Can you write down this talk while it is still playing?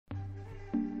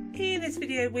Okay, in this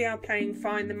video we are playing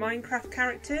Find the Minecraft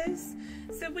characters.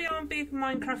 So we are big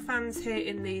Minecraft fans here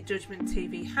in the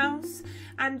JudgementTV house,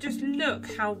 and just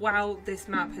look how well this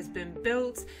map has been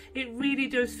built. It really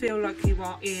does feel like you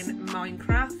are in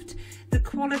Minecraft. The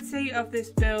quality of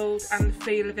this build and the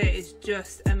feel of it is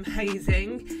just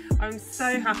amazing. I'm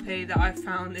so happy that I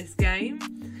found this game.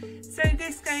 So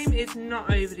this game is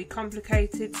not overly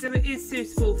complicated, so it is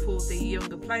suitable for the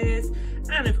younger players,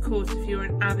 and of course if you're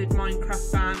an avid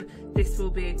Minecraft fan, this will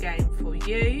be a game for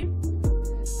you.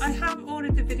 I have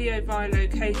ordered the video via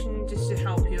location just to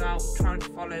help you out trying to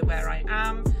follow where I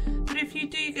am, but if you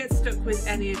do get stuck with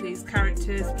any of these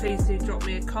characters, please do drop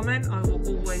me a comment. I will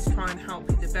always try and help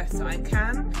you the best that I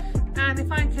can. And if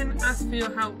I can ask for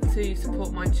your help to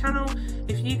support my channel,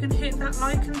 if you can hit that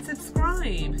like and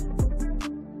subscribe.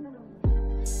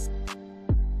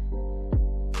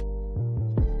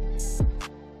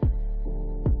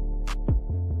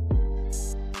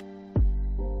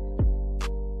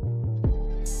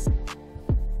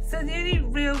 So the only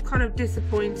real kind of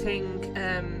disappointing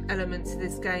element to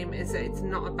this game is that it's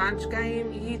not a badge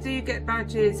game. You do get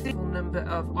badges for the number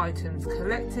of items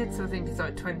collected, so I think it's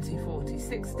like 20, 40,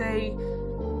 60.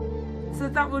 So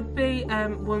that would be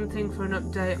one thing for an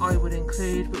update I would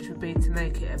include, which would be to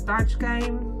make it a badge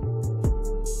game.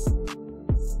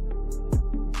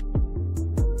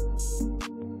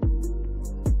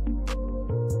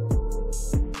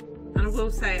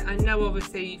 Say, I know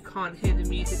obviously you can't hear the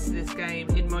music to this game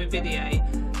in my video,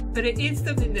 but it is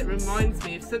something that reminds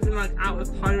me of something like out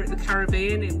of Pirate the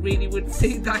Caribbean. It really would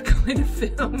suit that kind of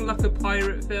film, like a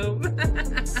pirate film.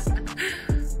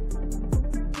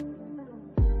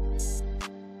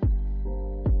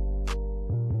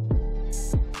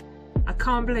 I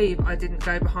can't believe I didn't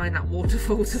go behind that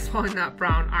waterfall to find that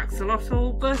brown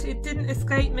axolotl, but it didn't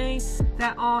escape me.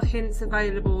 There are hints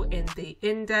available in the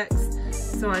index,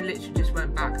 so I literally just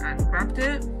went back and grabbed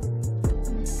it.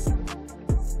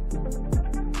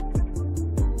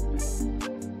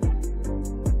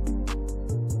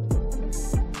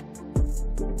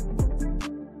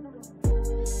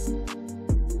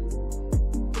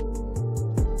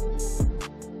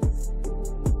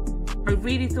 I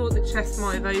really thought the chest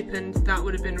might have opened. That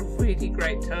would have been a really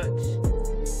great touch.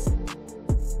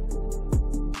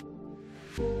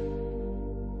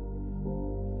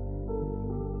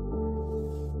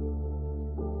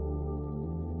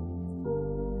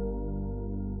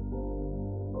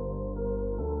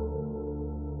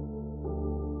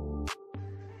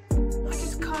 I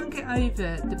just can't get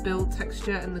over the build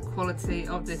texture and the quality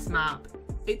of this map.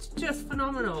 It's just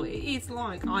phenomenal. It is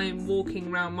like I am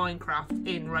walking around Minecraft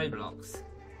in Roblox.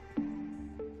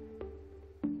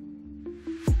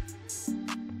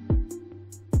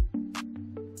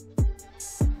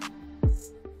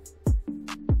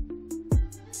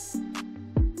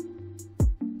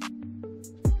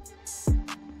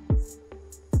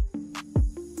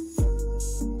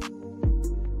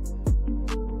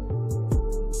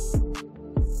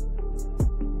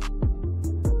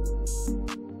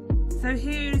 So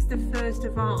here is the first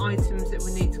of our items that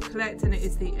we need to collect, and it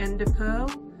is the enderpearl.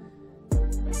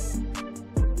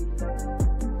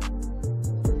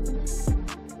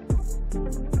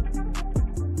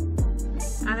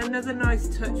 And another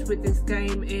nice touch with this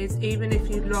game is even if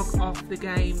you log off the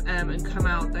game and come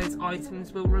out, those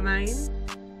items will remain.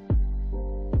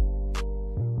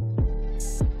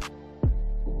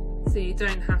 So you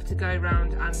don't have to go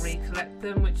around and recollect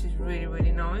them, which is really,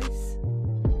 really nice.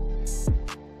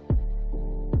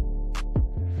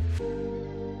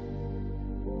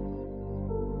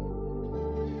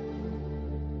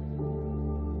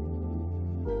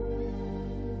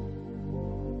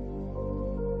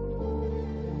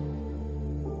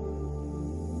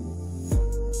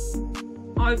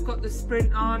 I've got the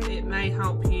sprint on. It may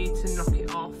help you to knock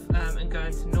it off and go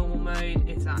into normal mode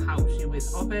if that helps you with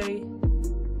obby.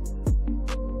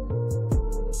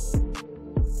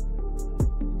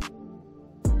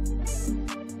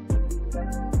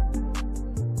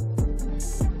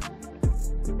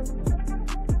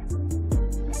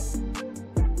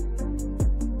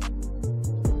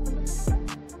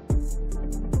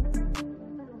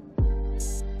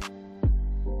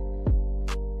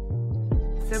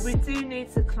 So we do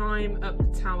need to climb up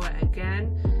the tower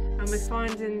again, and we're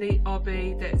finding the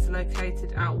obby that's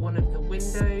located out one of the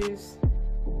windows.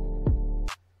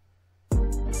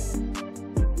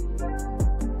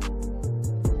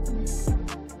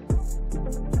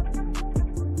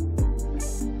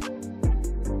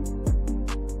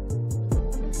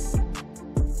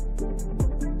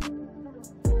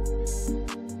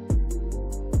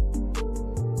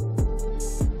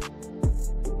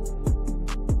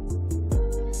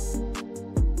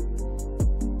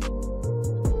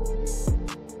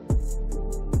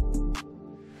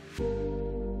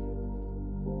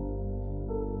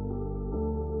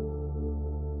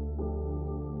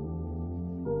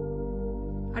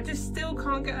 just still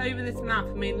can't get over this map.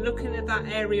 I mean, looking at that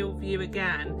aerial view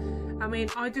again, I mean,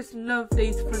 I just love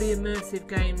these fully immersive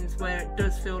games where it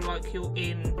does feel like you're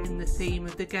in the theme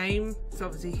of the game. So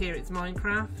obviously here it's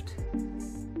Minecraft.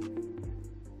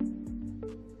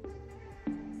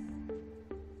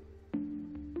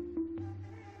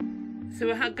 So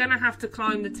we're gonna have to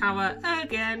climb the tower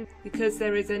again because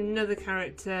there is another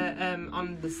character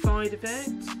on the side of it.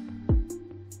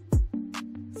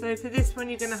 So for this one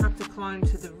you're gonna have to climb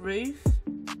to the roof.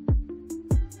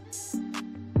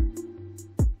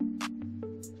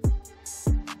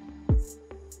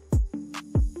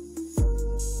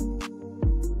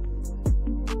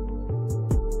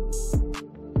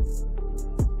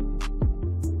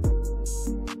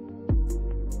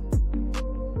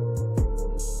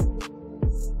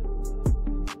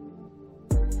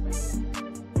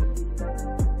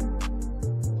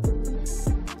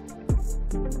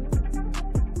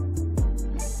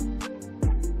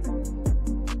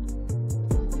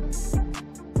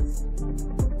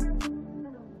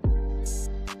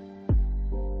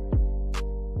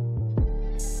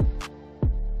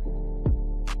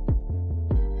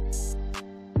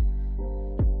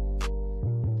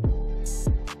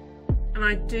 And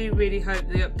I do really hope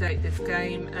they update this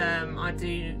game. I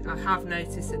have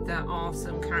noticed that there are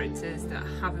some characters that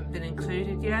haven't been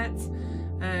included yet.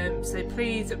 So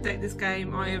please update this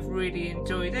game. I have really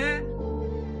enjoyed it.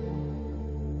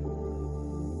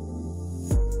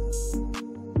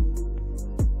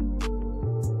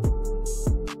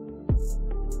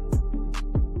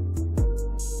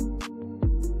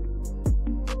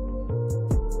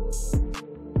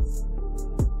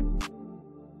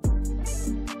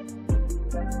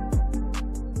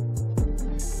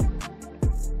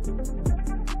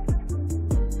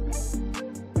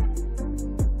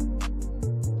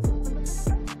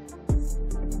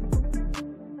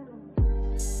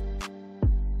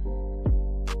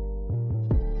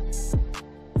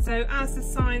 So as the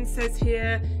sign says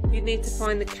here, you need to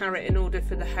find the carrot in order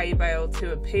for the hay bale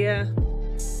to appear.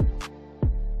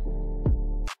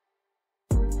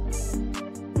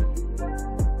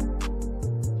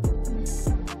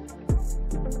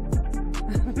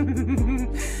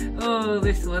 Oh,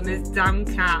 this one, this damn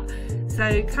cat.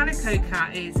 So Calico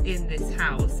Cat is in this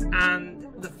house and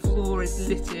the floor is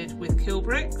littered with kill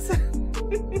bricks.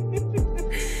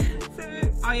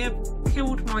 So I have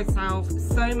killed myself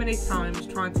so many times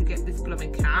trying to get this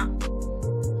blooming cat,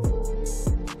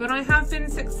 but I have been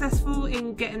successful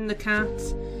in getting the cat.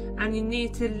 And you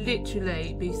need to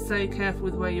literally be so careful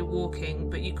with where you're walking,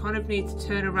 but you kind of need to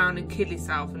turn around and kill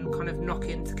yourself and kind of knock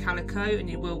into Calico and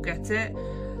you will get it.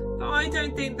 But I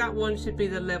don't think that one should be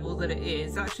the level that it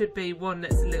is. That should be one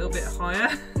that's a little bit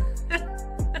higher.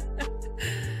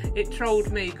 It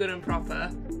trolled me good and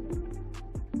proper.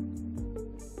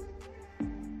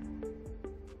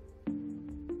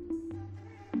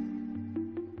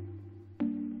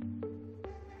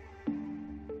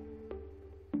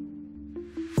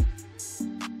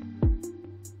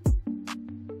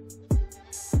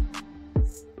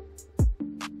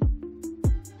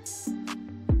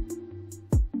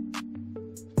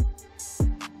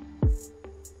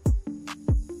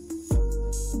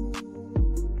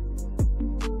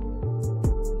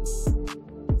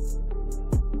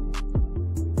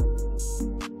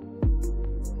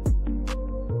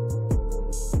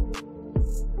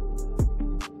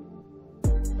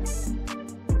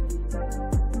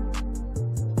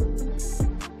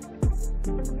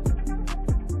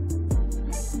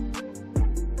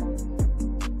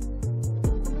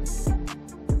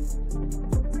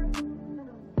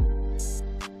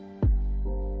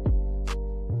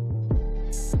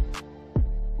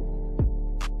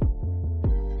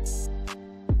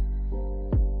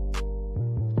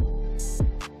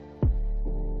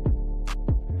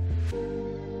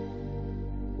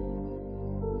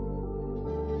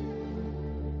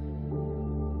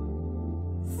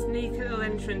 Sneak a little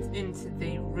entrance into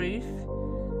the roof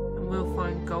and we'll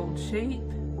find gold sheep.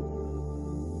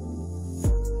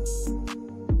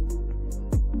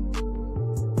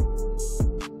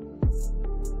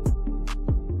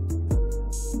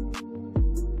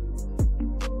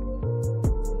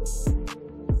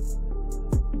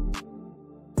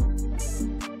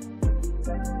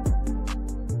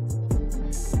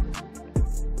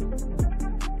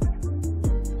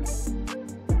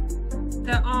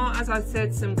 There are, as I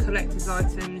said, some collector's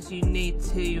items you need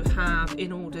to have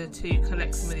in order to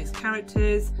collect some of these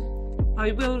characters.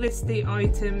 I will list the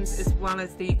items as well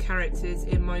as the characters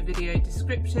in my video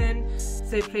description,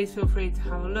 so please feel free to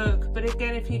have a look. But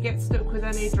again, if you get stuck with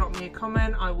any, drop me a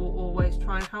comment. I will always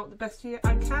try and help the best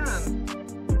I can.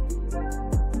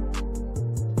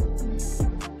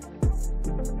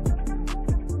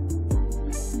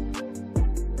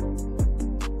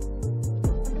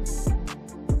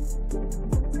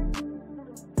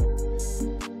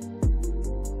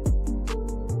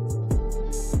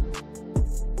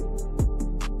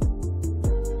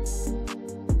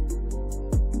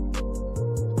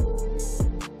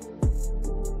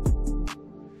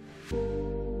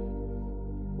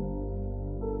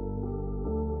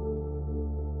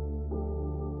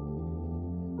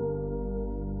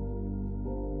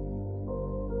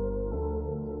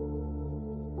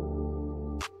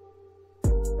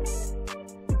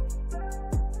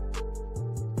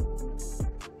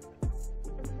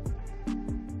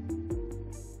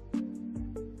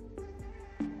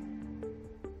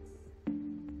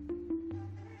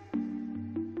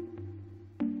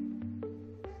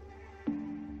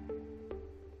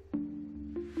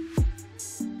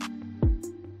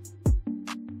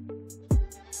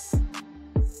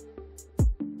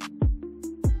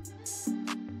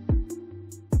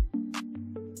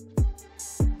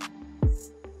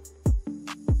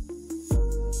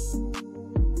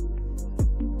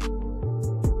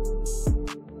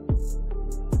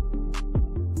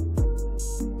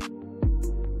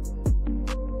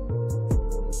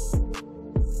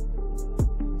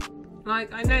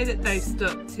 Like, I know that they've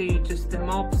stuck to just the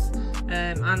mobs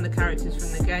and the characters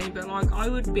from the game, but like, I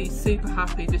would be super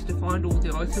happy just to find all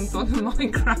the items on the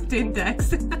Minecraft index.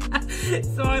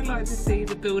 So I'd like to see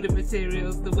the building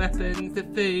materials, the weapons, the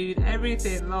food,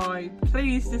 everything. Like,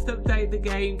 please just update the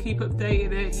game, keep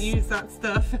updating it, use that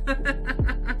stuff.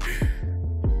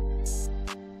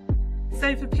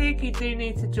 So for Pig, you do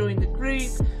need to join the group.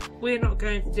 We're not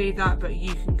going to do that, but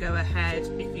you can go ahead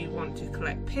if you want to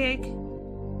collect Pig.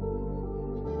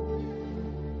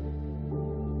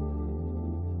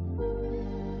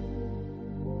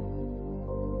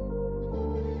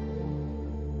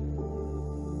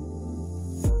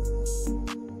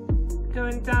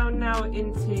 Going down now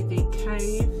into the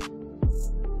cave.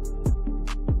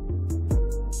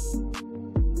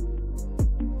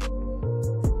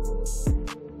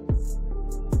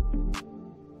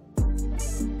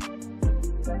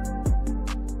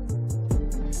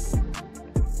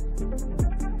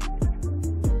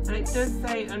 And it does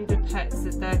say under pets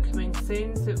that they're coming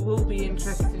soon, so it will be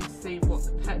interesting to see what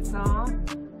the pets are.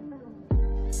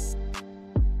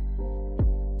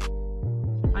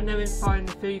 I know in Finding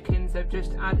the Foodkins they've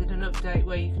just added an update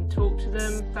where you can talk to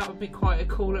them. That would be quite a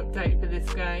cool update for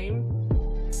this game.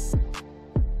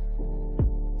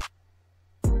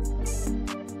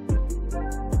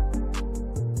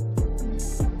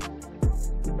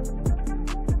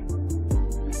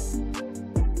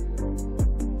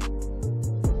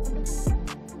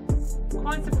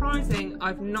 Quite surprising,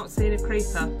 I've not seen a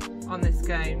creeper on this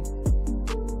game.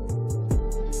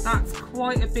 That's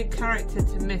quite a big character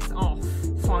to miss off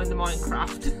Find the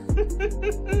Minecraft.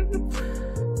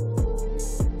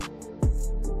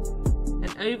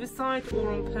 An oversight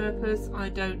or on purpose, I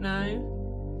don't know.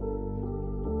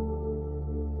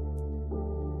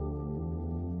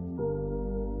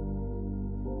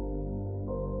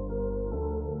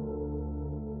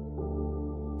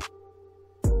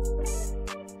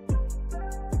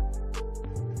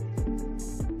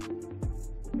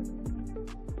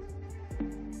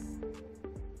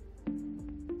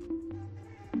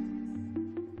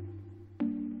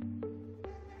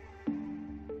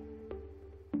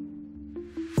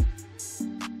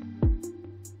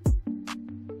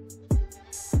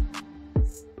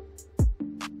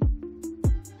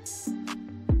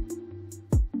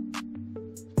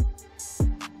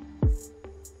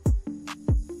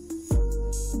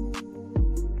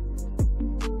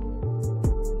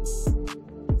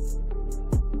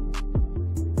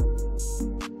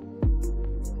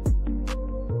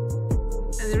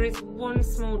 There is one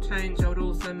small change I would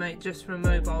also make just from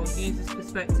a mobile user's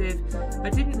perspective. I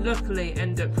didn't luckily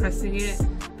end up pressing it,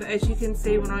 but as you can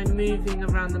see when I'm moving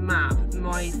around the map,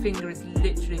 my finger is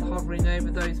literally hovering over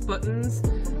those buttons.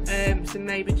 So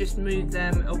maybe just move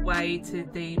them away to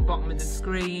the bottom of the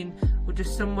screen, or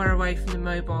just somewhere away from the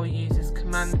mobile user's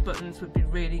command buttons would be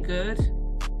really good.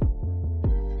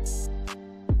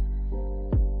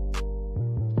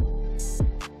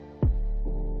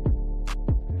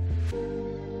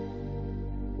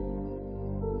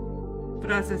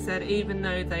 But as I said, even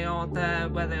though they are there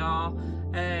where they are,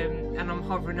 and I'm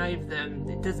hovering over them,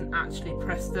 it doesn't actually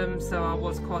press them, so I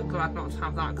was quite glad not to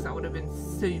have that because that would have been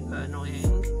super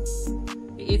annoying.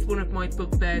 It is one of my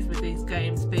bugbears with these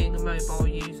games, being a mobile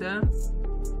user.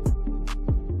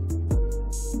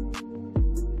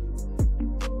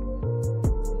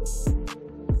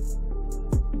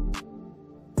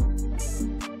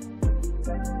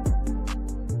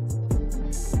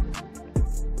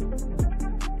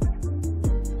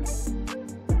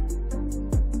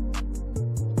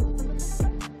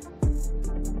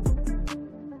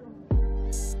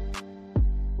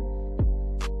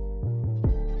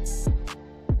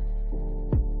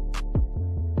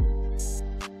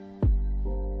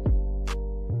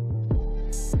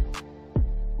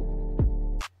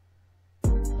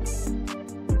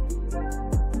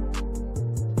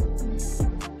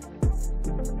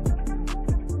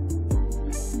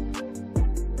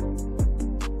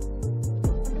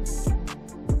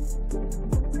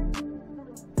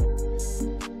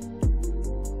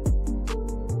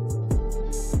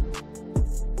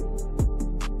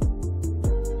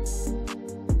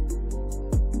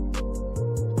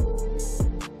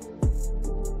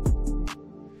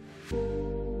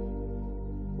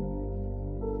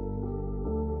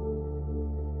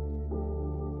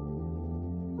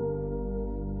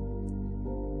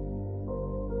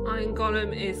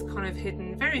 Golem is kind of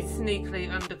hidden very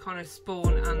sneakily under kind of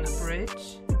spawn and the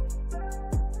bridge.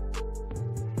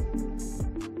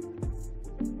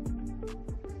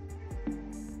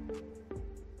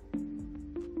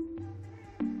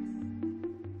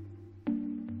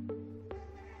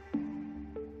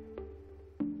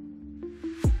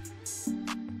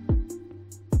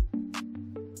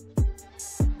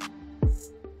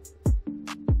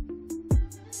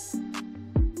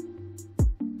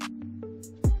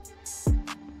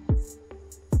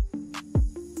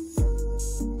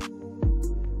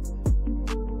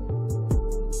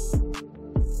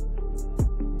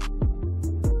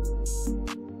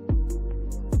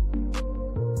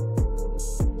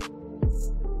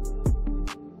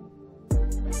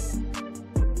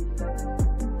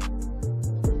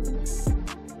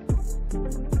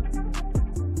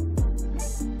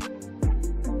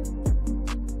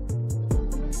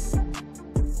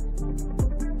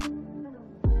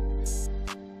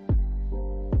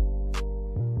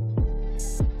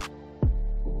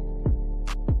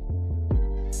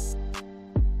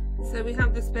 So we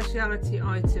have the speciality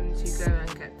item to go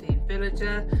and get the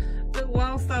villager, but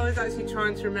whilst I was actually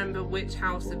trying to remember which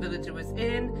house the villager was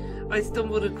in, I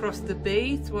stumbled across the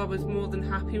bee, so I was more than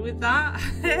happy with that.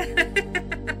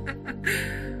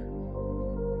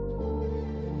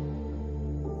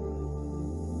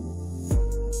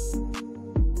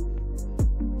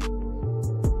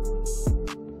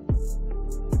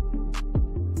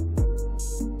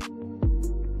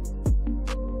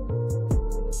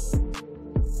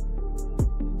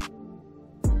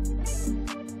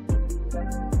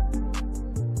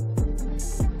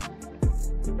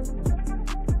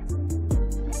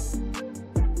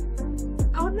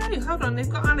 Hold on, they've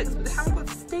got Alex, but they haven't got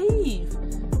Steve.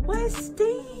 Where's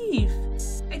Steve?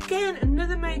 Again,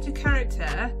 another major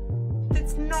character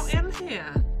that's not in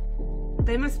here.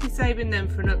 They must be saving them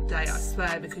for an update, I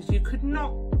swear, because you could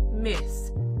not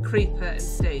miss Creeper and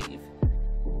Steve.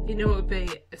 You know what would be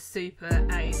a super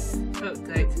ace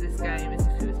update to this game is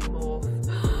if it was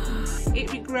morph.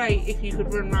 It'd be great if you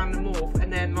could run around the morph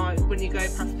and then like when you go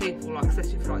past people, like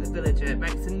especially for like the villager, it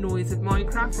makes the noise of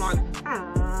Minecraft, like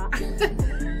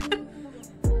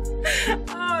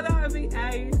oh, that would be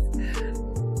ace.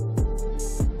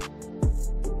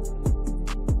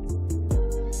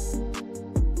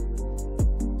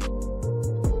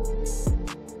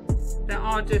 There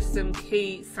are just some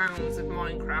key sounds of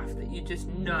Minecraft that you just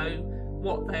know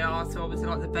what they are. So obviously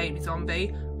like the baby zombie,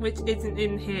 which isn't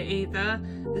in here either.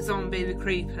 The zombie, the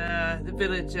creeper, the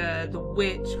villager, the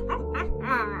witch.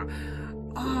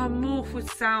 Oh, morph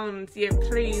with sounds. Yeah,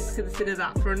 please consider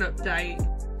that for an update.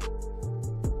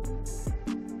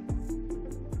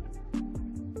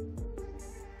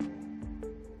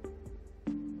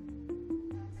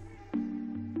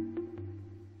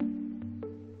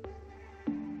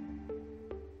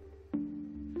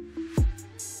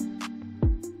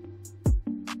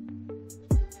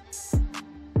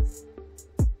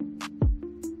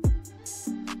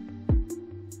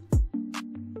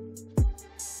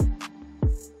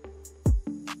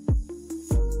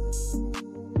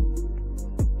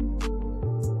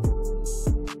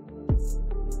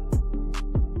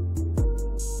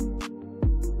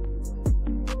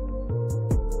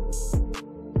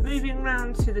 Moving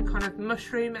around to the kind of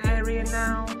mushroom area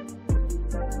now.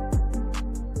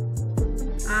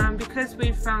 And because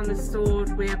we've found the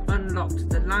sword, we have unlocked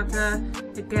the ladder.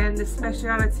 Again, the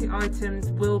speciality items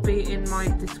will be in my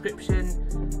description.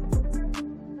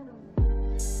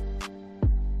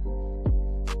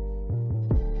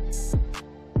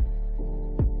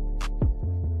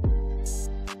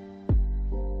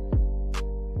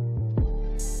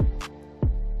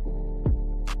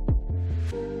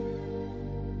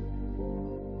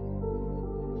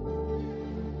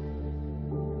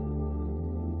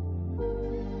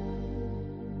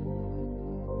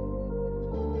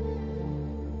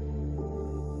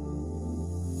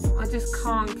 I just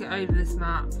can't get over this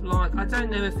map. Like, I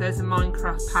don't know if there's a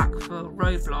Minecraft pack for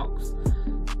Roblox,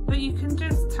 but you can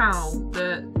just tell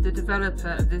that the developer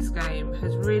of this game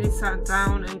has really sat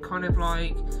down and kind of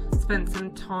like spent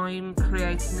some time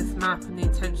creating this map and the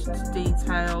attention to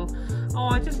detail. Oh,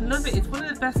 I just love it. It's one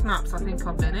of the best maps I think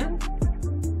I've been in.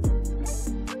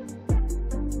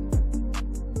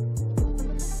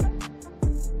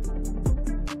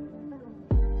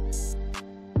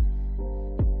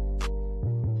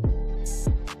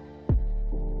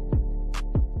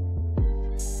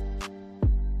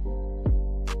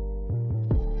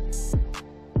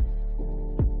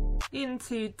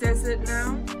 Into desert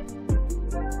now.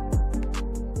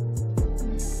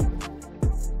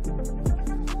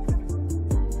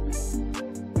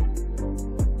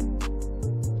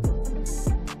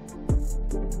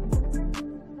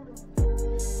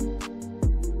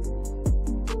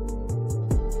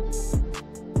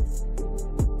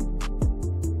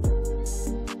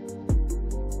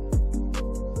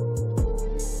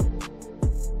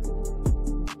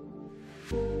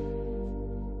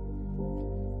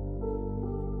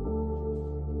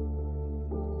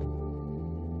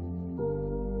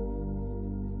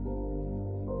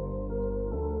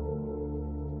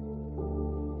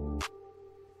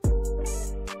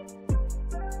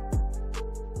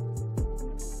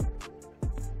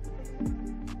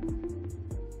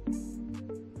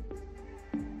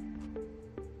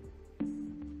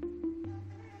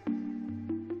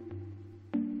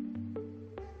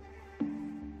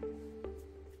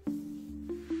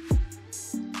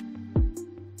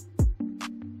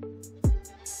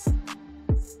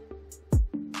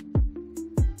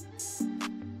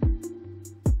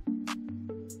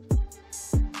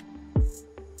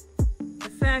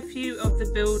 fair few of the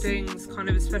buildings, kind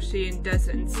of especially in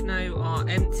desert and snow, are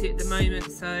empty at the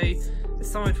moment, so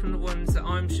aside from the ones that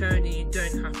I'm showing you, you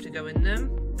don't have to go in them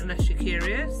unless you're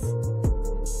curious.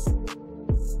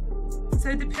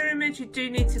 So the pyramid, you do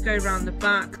need to go around the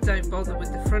back. Don't bother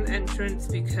with the front entrance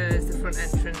because the front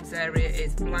entrance area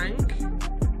is blank.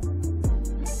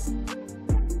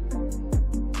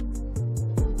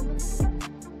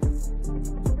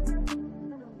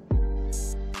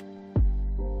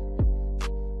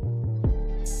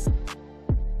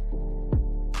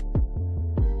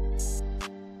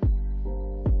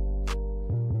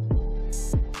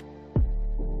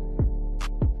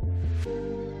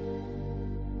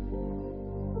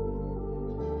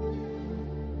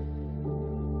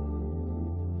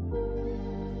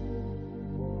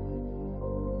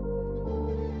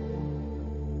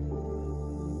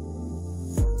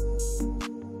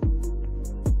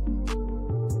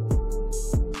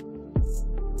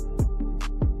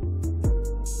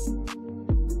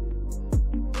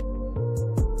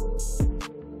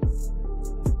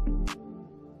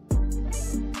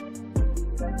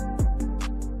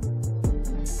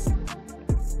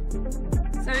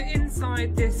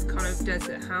 Inside this kind of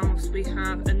desert house, we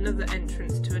have another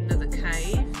entrance to another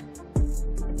cave.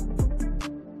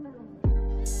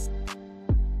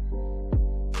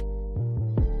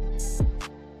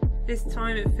 This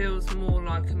time it feels more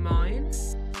like a mine.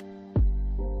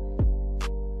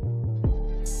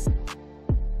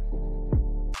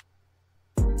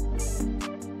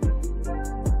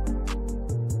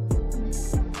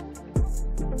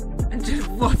 And just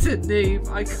what a noob,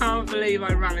 I can't believe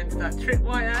I ran into that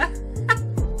tripwire.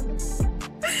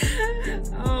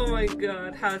 Oh my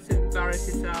god, how to embarrass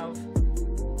yourself.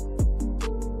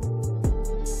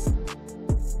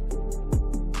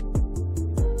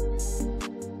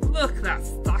 Look at that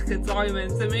stack of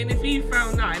diamonds. I mean, if you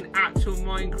found that in actual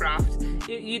Minecraft,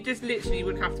 you just literally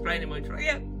wouldn't have to play anymore. Like,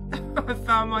 yep, I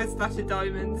found my stash of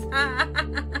diamonds.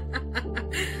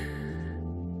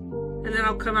 And then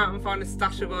I'll come out and find a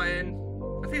stash of iron.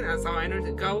 I think that's iron, or is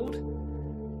it gold?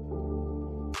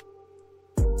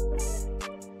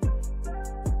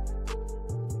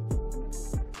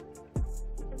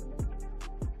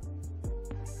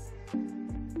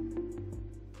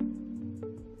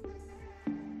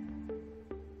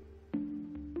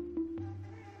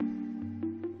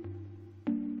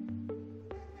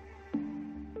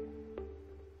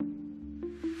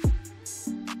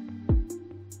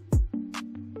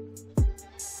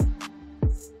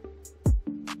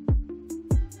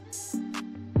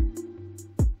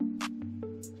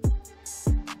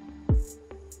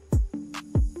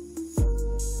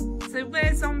 So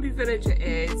where Zombie Villager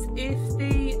is,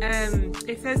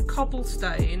 if there's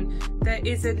cobblestone, there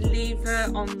is a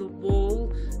lever on the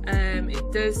wall.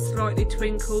 It does slightly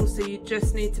twinkle, so you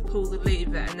just need to pull the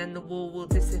lever and then the wall will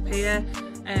disappear.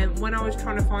 When I was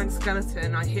trying to find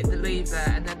skeleton, I hit the lever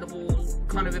and then the wall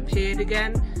kind of appeared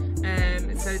again.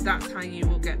 So that's how you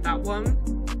will get that one.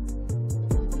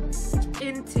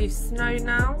 Into snow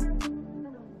now.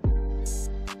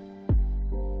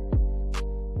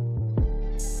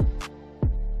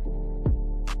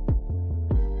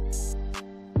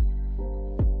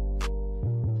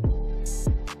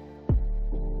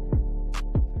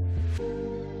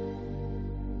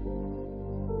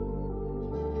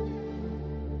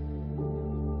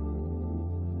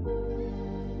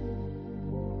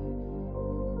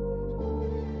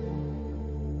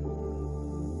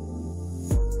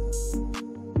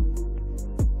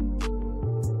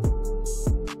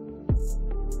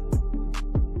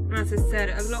 As I said,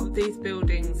 a lot of these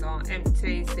buildings are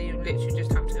empty, so you literally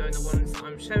just have to go in the ones that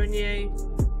I'm showing you.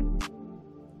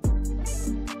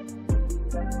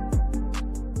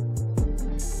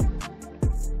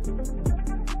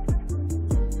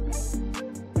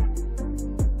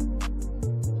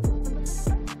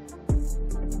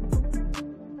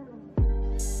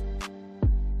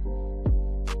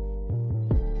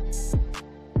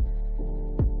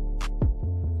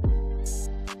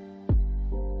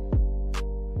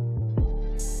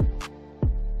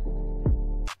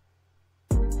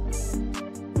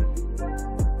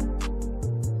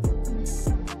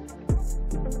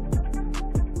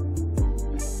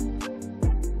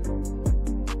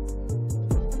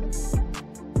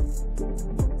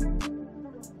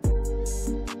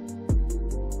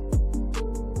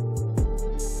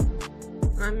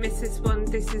 I missed this one.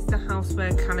 This is the house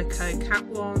where Calico cat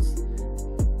was.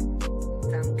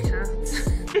 Damn cat.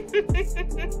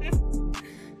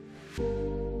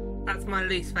 That's my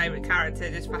least favourite character,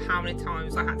 just for how many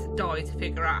times I had to die to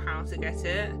figure out how to get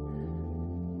it.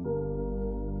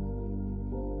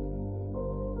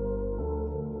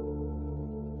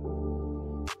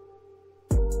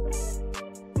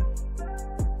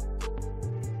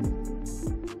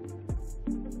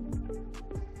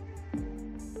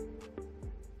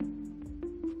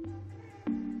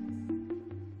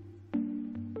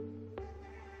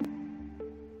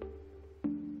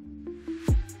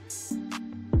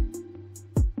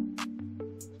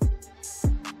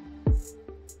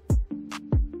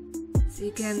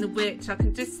 again, the witch. I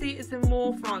can just see it as a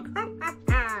morph, like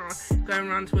going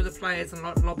around to other players and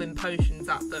like lobbing potions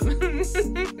at them.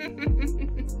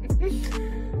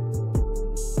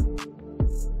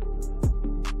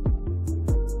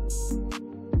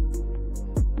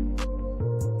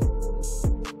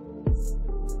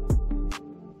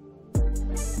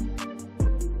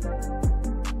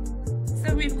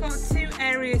 So we've got 2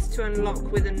 areas to unlock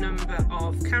with a number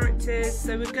of characters.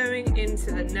 So we're going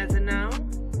into the nether now.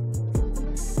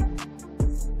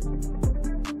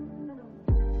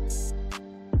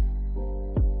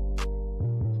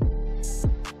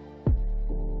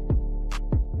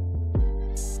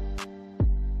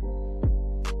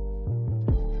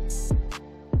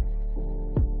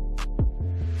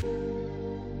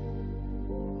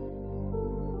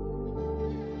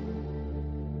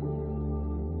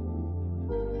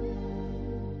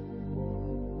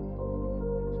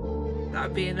 That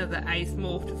would be another ace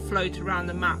morph to float around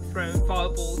the map throwing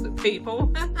fireballs at people.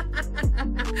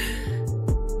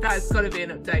 That's got to be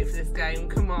an update for this game,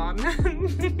 come on.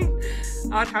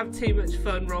 I'd have too much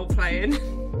fun role playing.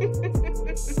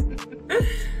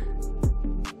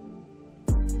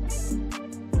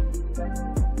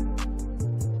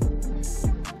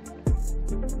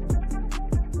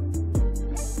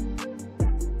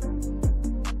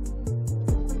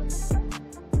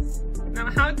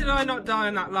 How did I not die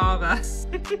in that lava?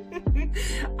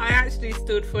 I actually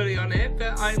stood fully on it,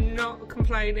 but I'm not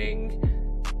complaining.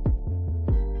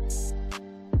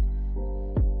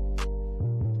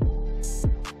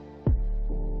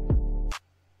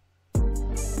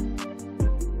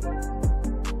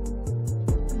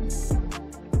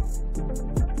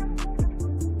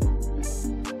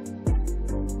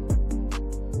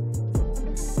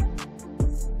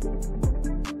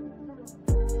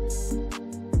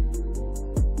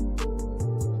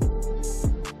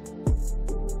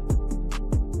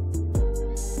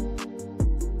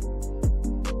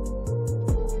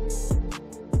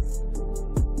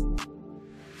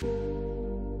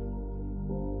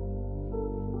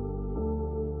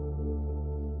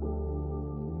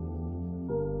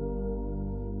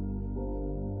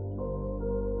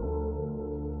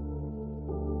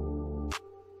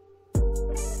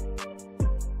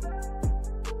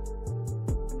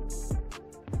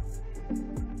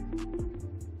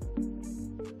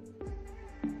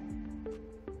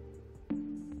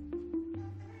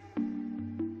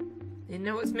 You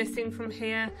know what's missing from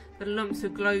here? The lumps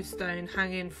of glowstone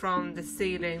hanging from the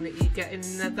ceiling that you get in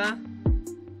the nether.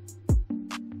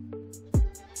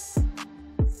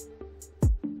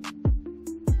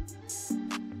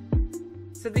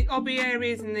 So the obby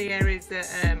areas and the areas that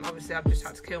obviously I've just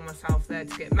had to kill myself there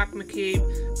to get magma cube.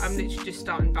 I'm literally just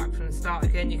starting back from the start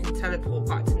again. You can teleport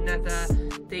back to nether.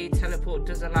 The teleport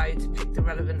does allow you to pick the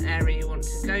relevant area you want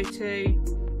to go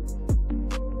to.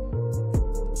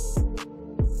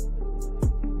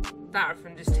 That if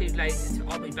I'm just too lazy to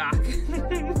obby back.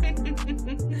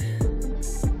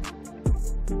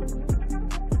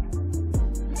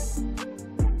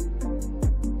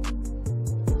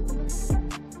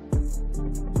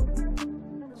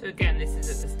 So again, this is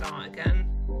at the start again.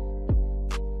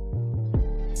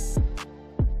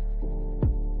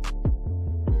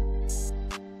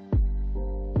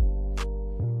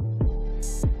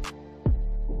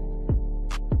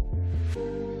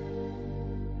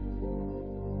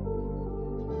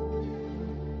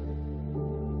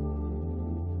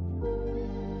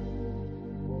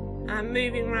 And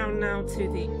moving around now to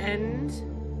the end,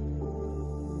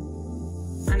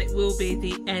 and it will be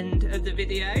the end of the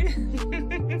video.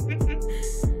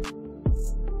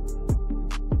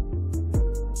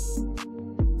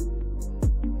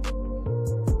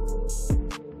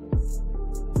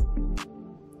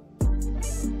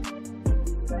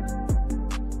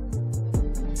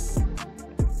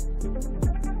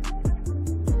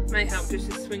 May help just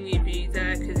to swing your view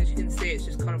there, because as you can see it's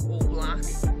just kind of all black.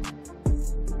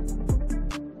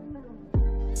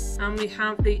 And we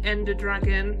have the ender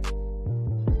dragon.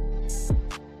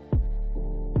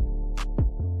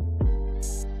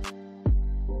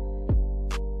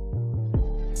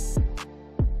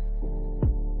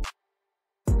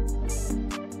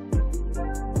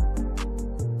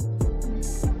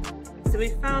 So we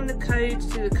found the code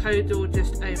to the code door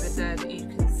just over there that you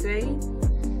can see.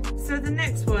 So the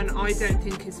next one I don't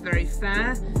think is very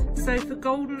fair. So for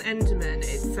golden enderman,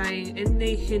 it's saying in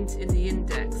the hint in the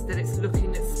index that it's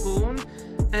looking at spawn.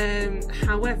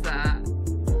 However,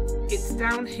 it's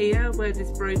down here where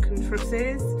this broken truss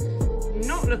is,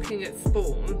 not looking at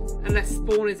spawn, unless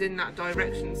spawn is in that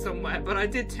direction somewhere, but I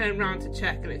did turn around to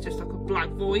check and it's just like a black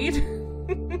void.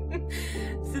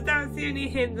 So that's the only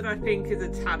hint that I think is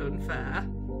a tad unfair.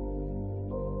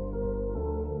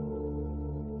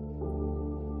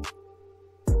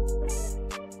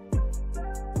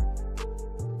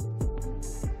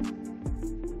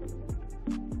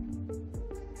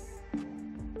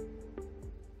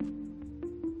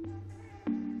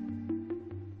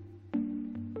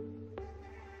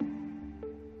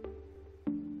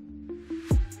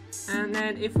 And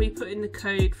then if we put in the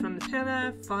code from the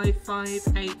pillar,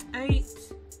 5588.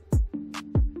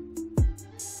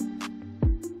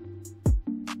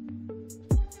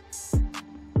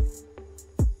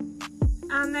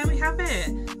 And there we have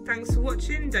it. Thanks for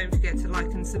watching. Don't forget to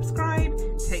like and subscribe.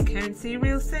 Take care and see you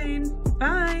real soon.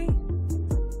 Bye.